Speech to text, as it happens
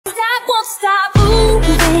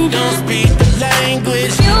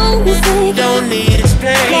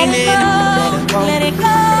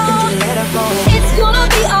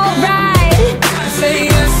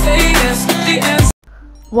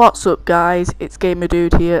What's up guys, it's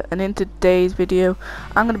GamerDude here, and in today's video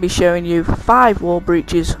I'm going to be showing you 5 wall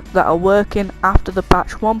breaches that are working after the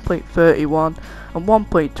patch 1.31 and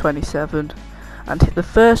 1.27. And the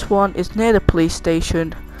first one is near the police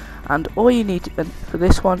station, and all you need for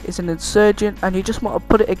this one is an insurgent, and you just want to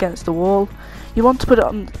put it against the wall. You want to put it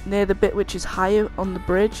on near the bit which is higher on the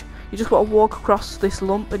bridge. You just want to walk across this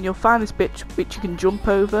lump and you'll find this bit which you can jump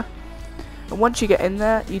over. And once you get in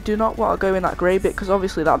there, you do not want to go in that grey bit, because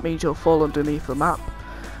obviously that means you'll fall underneath the map.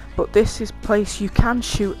 But this is a place you can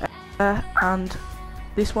shoot air, and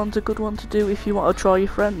this one's a good one to do if you want to try your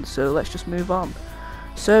friends. So let's just move on.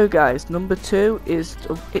 So guys, number 2 is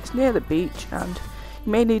it's near the beach, and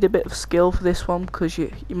you may need a bit of skill for this one because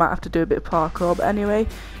you might have to do a bit of parkour. But anyway,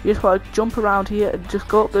 you just want to jump around here and just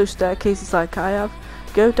go up those staircases like I have.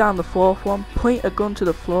 Go down the 4th one, point a gun to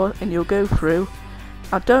the floor, and you'll go through.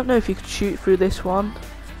 I don't know if you could shoot through this one,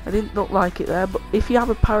 I didn't look like it there, but if you have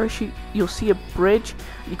a parachute you'll see a bridge,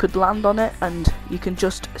 you could land on it and you can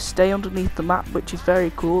just stay underneath the map, which is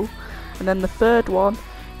very cool. And then the 3rd one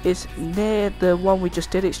is near the one we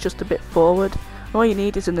just did, it's just a bit forward. All you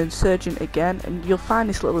need is an insurgent again, and you'll find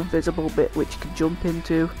this little invisible bit which you can jump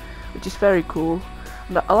into, which is very cool.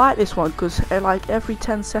 And I like this one because like every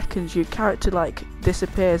 10 seconds your character like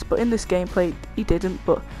disappears, but in this gameplay he didn't,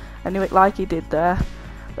 but anyway, like he did there.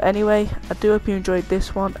 But anyway, I do hope you enjoyed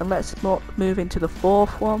this one, and let's move into the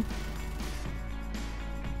 4th one.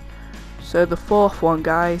 So the 4th one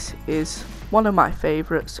guys is one of my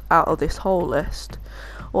favourites out of this whole list.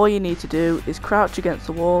 All you need to do is crouch against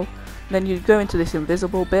the wall, then you go into this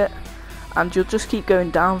invisible bit, and you'll just keep going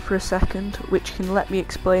down for a second, which can let me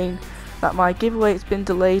explain that my giveaway has been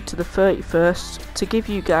delayed to the 31st to give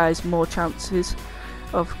you guys more chances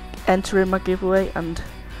of entering my giveaway, and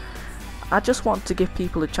I just want to give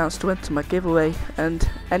people a chance to enter my giveaway. And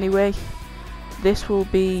anyway,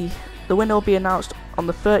 the winner will be announced on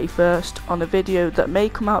the 31st on a video that may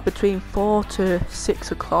come out between 4 to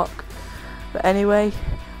 6 o'clock. But anyway,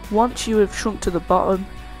 once you have shrunk to the bottom,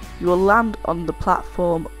 you will land on the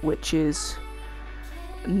platform which is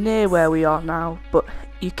near where we are now, but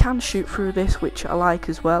you can shoot through this, which I like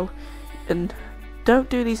as well. And don't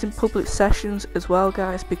do these in public sessions as well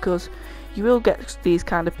guys, because you will get these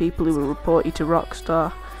kind of people who will report you to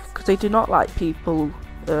Rockstar, because they do not like people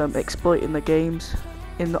exploiting the games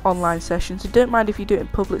in the online sessions. They don't mind if you do it in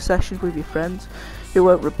public sessions with your friends who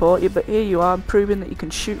won't report you, but here you are proving that you can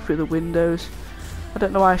shoot through the windows. I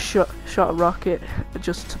don't know why I shot a rocket, I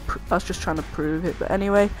was just trying to prove it. But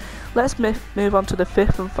anyway, let's move on to the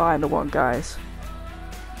 5th and final one guys.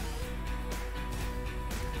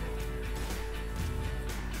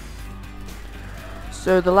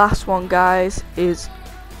 So the last one guys is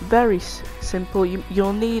very simple.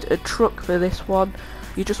 You'll need a truck for this one.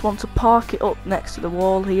 You just want to park it up next to the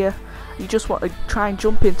wall here. You just want to try and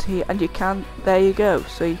jump into here, and you can. There you go.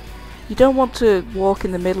 So you don't want to walk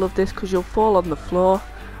in the middle of this because you'll fall on the floor.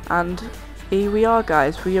 And here we are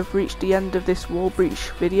guys, we have reached the end of this wall breach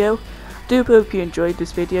video. I do hope you enjoyed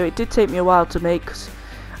this video. It did take me a while to make because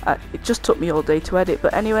it just took me all day to edit.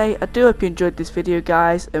 But anyway, I do hope you enjoyed this video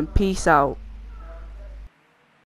guys, and peace out.